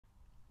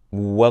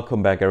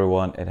Welcome back,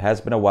 everyone. It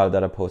has been a while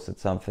that I posted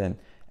something,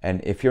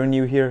 and if you're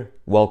new here,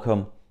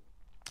 welcome.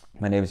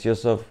 My name is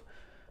Yusuf.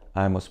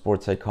 I'm a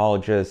sports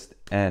psychologist,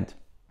 and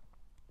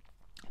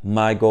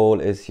my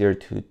goal is here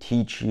to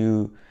teach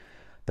you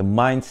the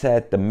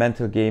mindset, the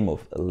mental game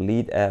of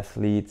elite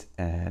athletes,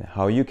 and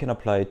how you can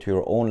apply it to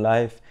your own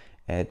life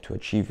and to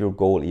achieve your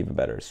goal even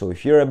better. So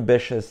if you're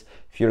ambitious,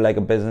 if you're like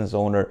a business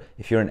owner,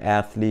 if you're an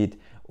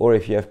athlete, or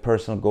if you have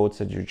personal goals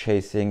that you're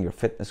chasing, your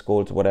fitness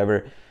goals,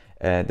 whatever,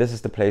 this is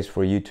the place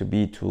for you to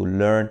be, to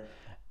learn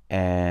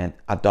and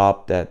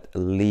adopt that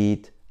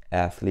elite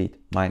athlete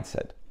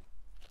mindset.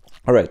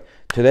 All right,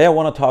 today I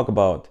want to talk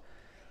about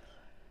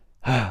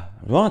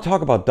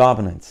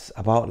dominance,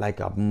 about like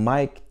a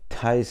Mike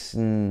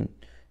Tyson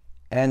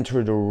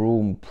enter the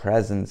room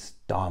presence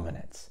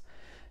dominance.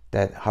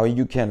 That how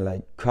you can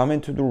like come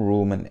into the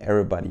room and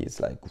everybody is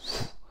like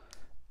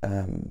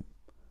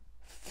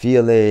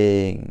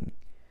feeling,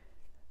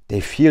 they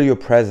feel your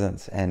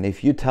presence, and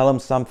if you tell them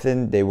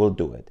something, they will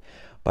do it.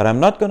 But I'm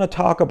not going to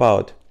talk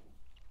about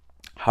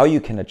how you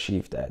can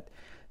achieve that.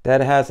 That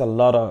has a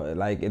lot of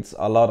it's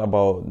a lot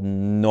about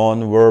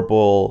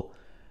non-verbal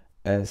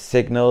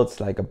signals,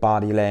 like a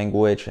body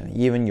language and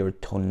even your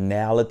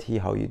tonality,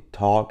 how you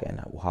talk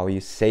and how you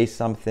say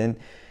something,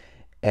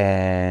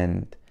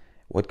 and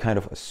what kind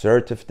of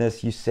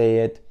assertiveness you say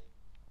it.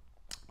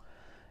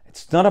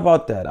 It's not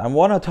about that. I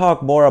want to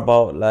talk more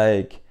about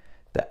like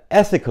the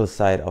ethical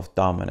side of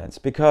dominance,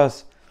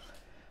 because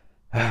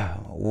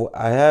what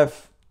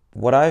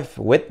I've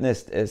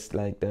witnessed is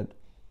like that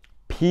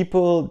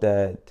people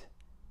that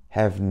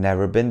have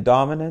never been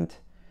dominant,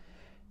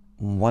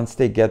 once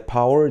they get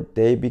power,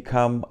 they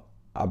become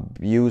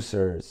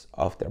abusers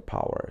of their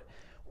power,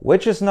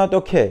 which is not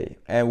okay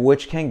and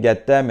which can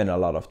get them in a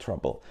lot of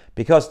trouble.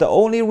 Because the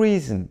only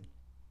reason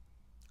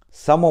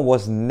someone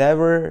was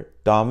never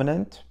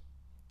dominant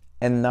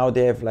and now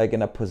they have like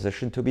in a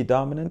position to be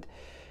dominant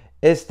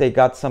is they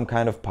got some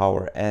kind of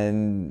power.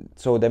 And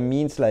so that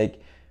means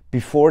like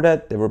before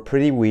that they were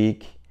pretty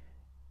weak.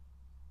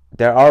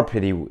 They are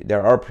pretty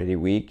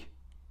weak,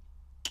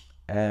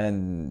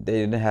 and they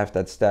didn't have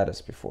that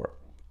status before.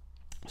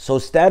 So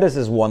status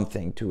is one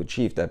thing to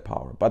achieve that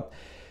power, but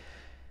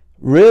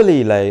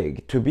really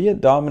like to be a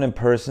dominant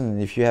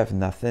person, if you have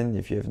nothing,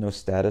 if you have no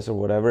status or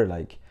whatever,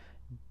 like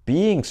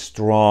being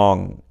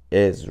strong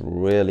is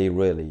really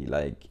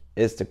like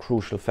is the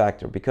crucial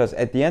factor. Because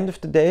at the end of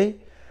the day,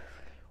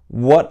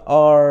 what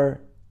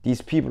are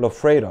these people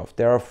afraid of?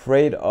 They're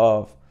afraid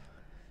of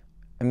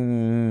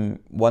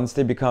once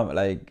they become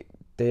like,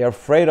 they are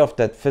afraid of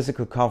that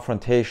physical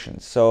confrontation.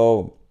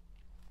 So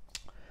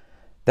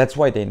that's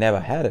why they never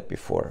had it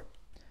before.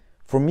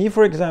 For me,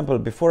 for example,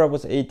 before I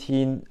was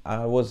 18,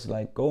 I was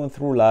like going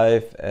through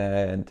life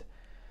and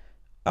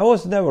I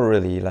was never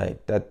really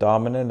like that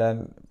dominant,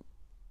 and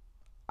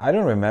I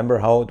don't remember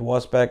how it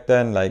was back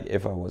then, like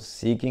if I was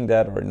seeking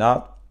that or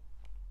not.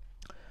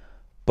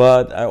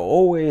 But I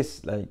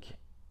always like,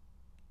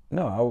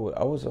 no,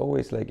 I was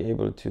always like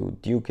able to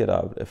duke it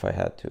out if I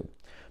had to.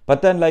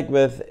 But then like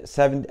with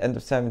end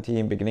of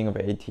 17, beginning of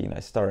 18, I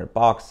started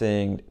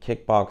boxing,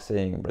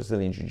 kickboxing,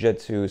 Brazilian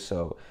Jiu-Jitsu.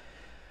 So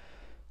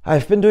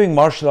I've been doing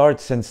martial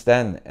arts since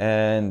then,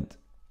 and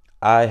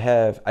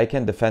I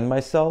can defend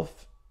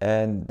myself.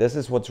 And this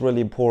is what's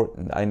really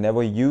important. I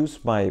never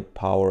use my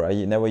power.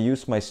 I never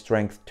use my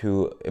strength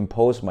to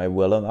impose my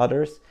will on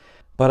others.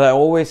 But I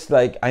always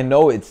like, I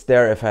know it's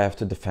there if I have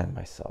to defend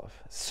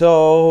myself.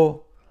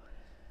 So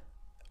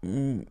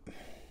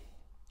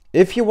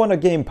if you want to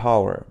gain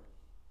power,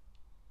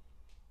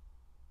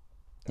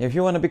 if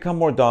you want to become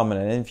more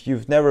dominant, and if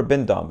you've never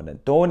been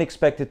dominant, don't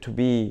expect it to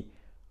be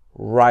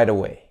right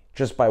away.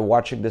 Just by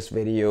watching this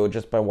video,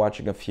 just by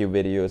watching a few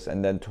videos,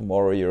 and then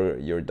tomorrow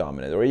you're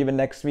dominant, or even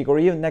next week, or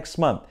even next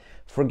month.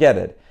 Forget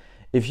it.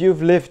 If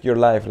you've lived your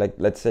life, like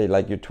let's say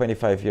like you're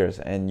 25 years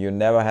and you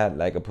never had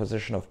like a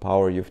position of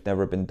power, you've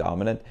never been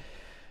dominant,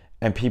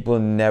 and people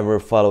never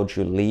followed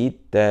your lead,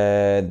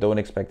 then don't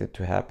expect it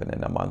to happen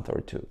in a month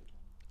or two.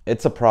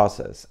 It's a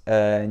process,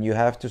 and you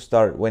have to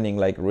start winning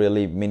like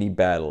really mini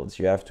battles.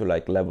 You have to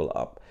like level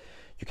up.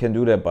 You can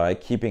do that by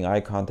keeping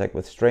eye contact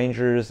with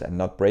strangers and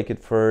not break it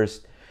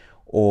first,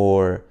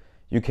 or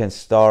you can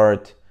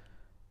start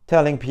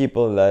telling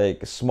people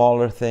like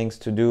smaller things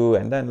to do,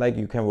 and then like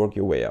you can work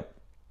your way up.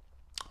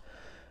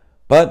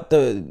 But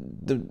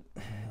the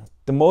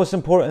most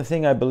important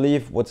thing, I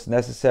believe, what's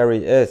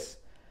necessary is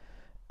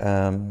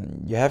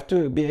you have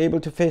to be able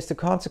to face the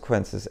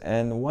consequences.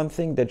 And one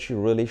thing that you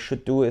really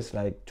should do is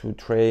like to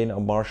train a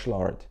martial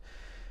art.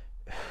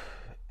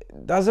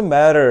 It doesn't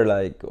matter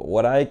like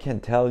what I can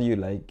tell you,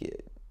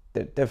 like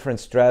the different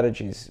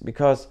strategies,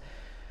 because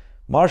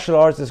martial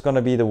arts is going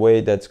to be the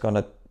way that's going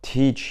to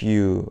teach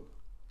you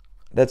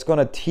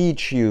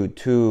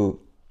to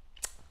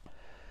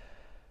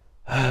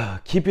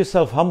keep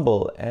yourself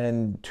humble,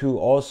 and to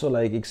also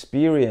like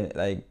experience,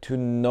 like to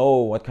know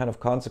what kind of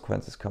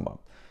consequences can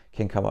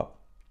come up.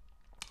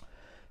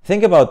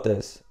 Think about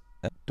this.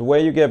 The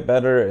way you get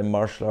better in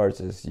martial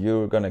arts is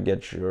you're gonna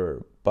get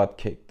your butt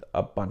kicked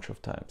a bunch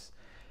of times.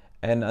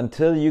 And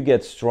until you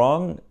get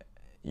strong,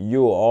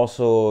 you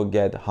also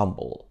get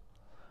humble.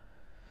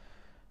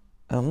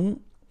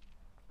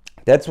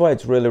 That's why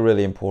it's really,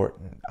 really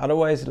important.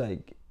 Otherwise,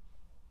 like,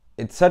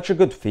 it's such a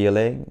good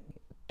feeling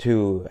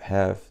to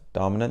have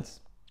dominance,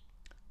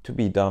 to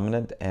be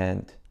dominant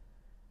and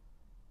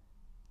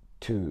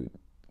to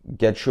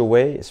get your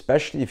way,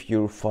 especially if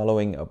you're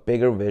following a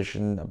bigger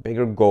vision, a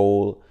bigger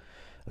goal.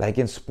 Like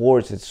in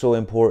sports, it's so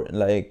important,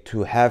 like,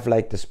 to have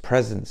like this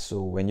presence.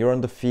 So when you're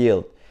on the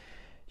field,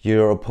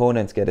 your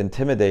opponents get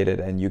intimidated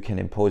and you can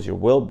impose your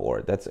will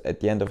board. That's, at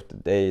the end of the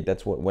day,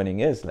 that's what winning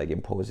is, like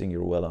imposing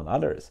your will on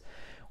others.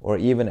 Or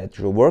even at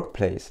your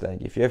workplace,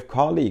 like if you have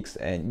colleagues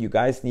and you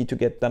guys need to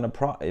get done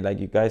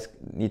you guys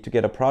need to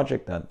get a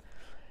project done,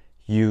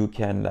 you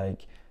can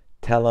like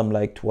tell them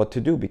like what to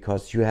do,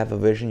 because you have a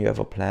vision, you have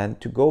a plan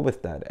to go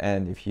with that.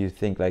 And if you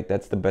think like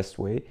that's the best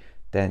way,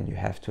 then you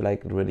have to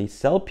like really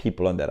sell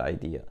people on that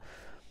idea.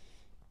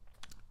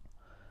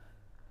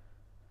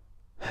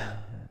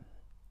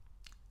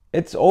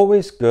 It's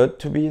always good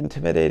to be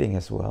intimidating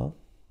as well,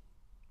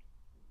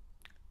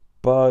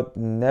 but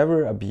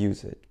never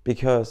abuse it,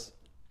 because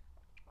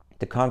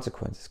the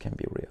consequences can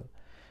be real.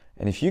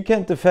 And if you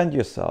can't defend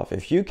yourself,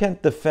 if you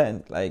can't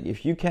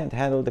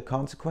handle the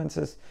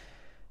consequences,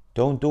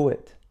 don't do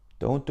it.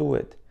 Don't do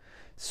it.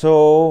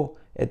 So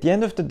at the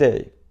end of the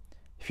day,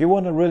 if you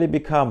want to really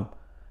become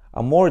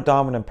a more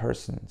dominant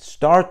person,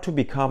 start to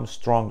become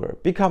stronger,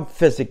 become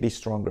physically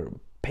stronger,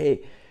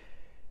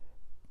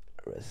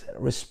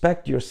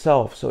 respect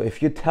yourself. So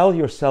if you tell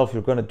yourself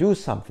you're going to do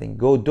something,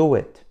 go do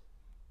it,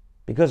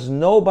 because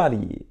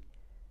nobody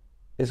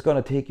is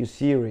going to take you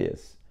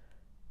serious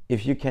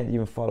if you can't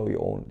even follow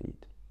your own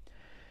lead.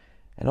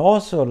 And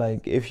also,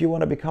 like, if you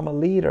want to become a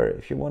leader,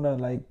 if you want to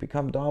like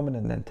become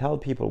dominant and tell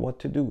people what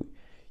to do,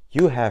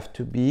 you have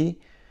to be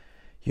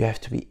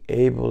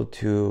able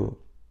to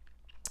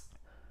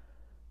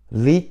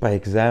lead by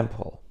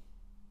example,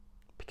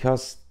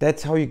 because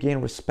that's how you gain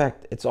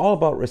respect. It's all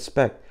about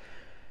respect.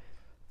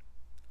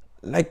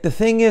 Like, the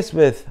thing is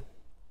with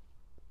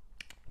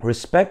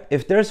respect,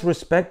 if there's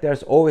respect,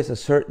 there's always a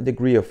certain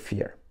degree of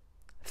fear,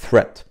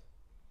 threat.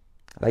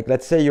 Like,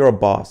 let's say you're a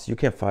boss, you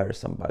can fire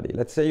somebody.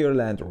 Let's say you're a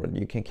landlord,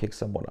 you can kick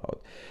someone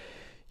out.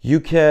 You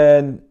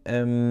can,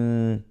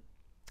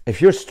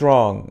 if you're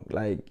strong,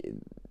 like,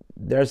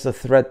 there's a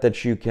threat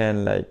that you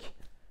can like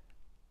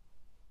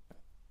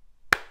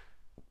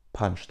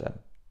punch them.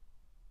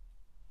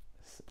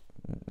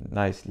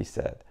 Nicely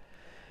said.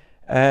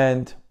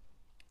 And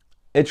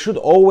it should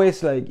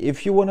always, like,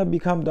 if you want to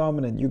become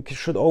dominant, you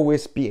should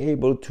always be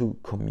able to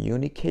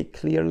communicate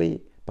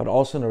clearly, but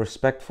also in a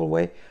respectful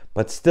way,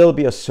 but still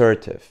be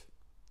assertive.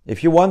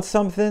 If you want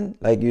something,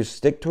 like, you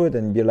stick to it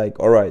and you're like,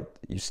 all right,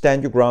 you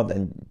stand your ground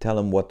and tell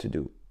them what to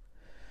do.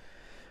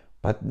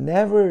 But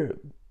never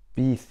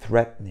be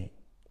threatening,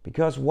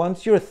 because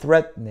once you're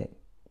threatening,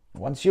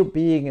 once you're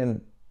being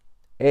an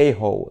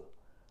a-hole,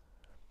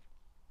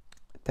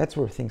 that's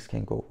where things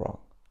can go wrong.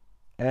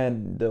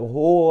 And the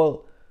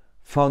whole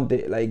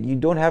foundation, like, you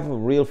don't have a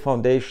real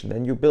foundation,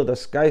 then you build a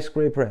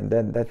skyscraper and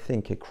then that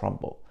thing can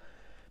crumble.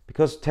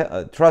 Because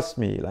trust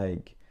me,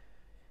 like,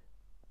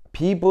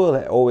 people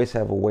always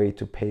have a way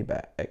to pay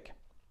back.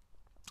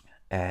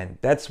 And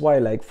that's why,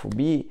 like, for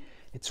me,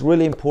 it's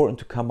really important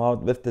to come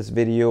out with this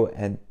video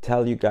and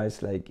tell you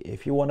guys, like,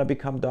 if you want to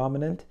become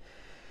dominant,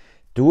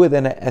 do it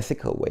in an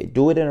ethical way,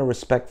 do it in a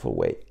respectful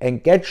way,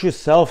 and get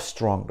yourself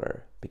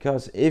stronger.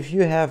 Because if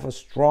you have a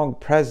strong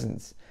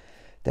presence,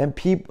 then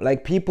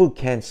people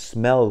can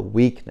smell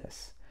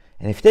weakness.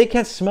 And if they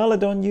can smell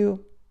it on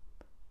you,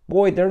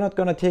 boy, they're not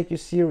going to take you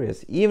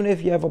serious. Even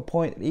if you have a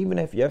point, even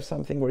if you have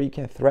something where you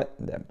can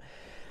threaten them,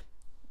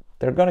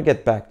 they're going to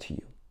get back to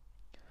you.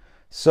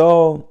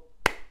 So,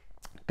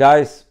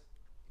 guys,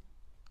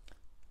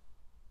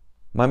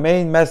 my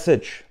main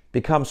message: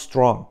 become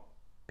strong.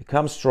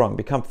 Become strong.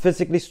 Become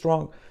physically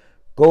strong.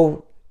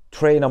 Go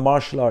train a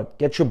martial art.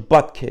 Get your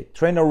butt kicked.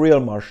 Train a real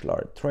martial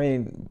art.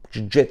 Train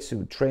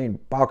jiu-jitsu. Train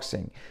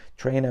boxing.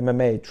 Train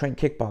MMA. Train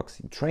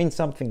kickboxing. Train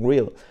something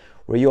real,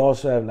 where you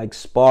also have like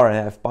spar and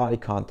have body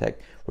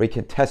contact, where you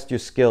can test your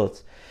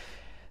skills.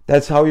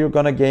 That's how you're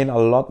going to gain a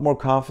lot more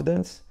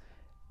confidence.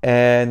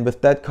 And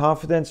with that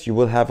confidence, you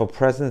will have a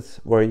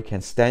presence where you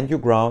can stand your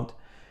ground.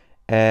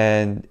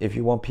 And if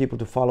you want people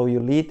to follow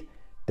your lead,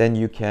 then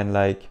you can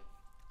like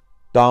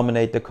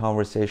dominate the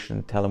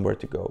conversation, tell them where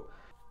to go.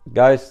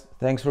 Guys,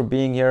 thanks for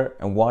being here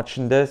and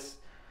watching this.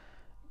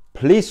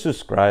 Please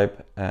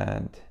subscribe.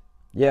 And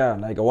yeah,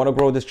 like, I want to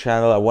grow this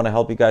channel. I want to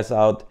help you guys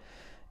out.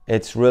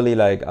 It's really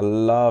like, I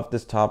love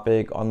this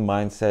topic on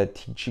mindset,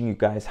 teaching you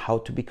guys how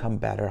to become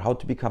better, how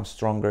to become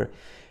stronger,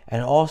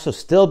 and also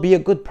still be a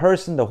good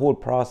person the whole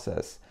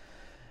process.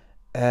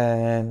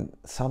 And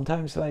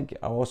sometimes, like,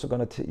 I'm also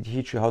going to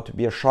teach you how to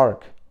be a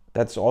shark.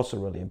 That's also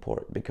really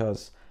important,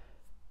 because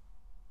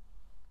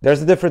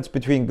there's a difference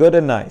between good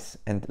and nice.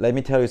 And let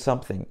me tell you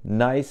something,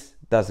 nice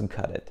doesn't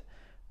cut it.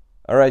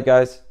 All right,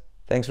 guys,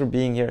 thanks for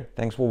being here.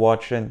 Thanks for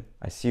watching.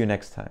 I see you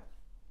next time.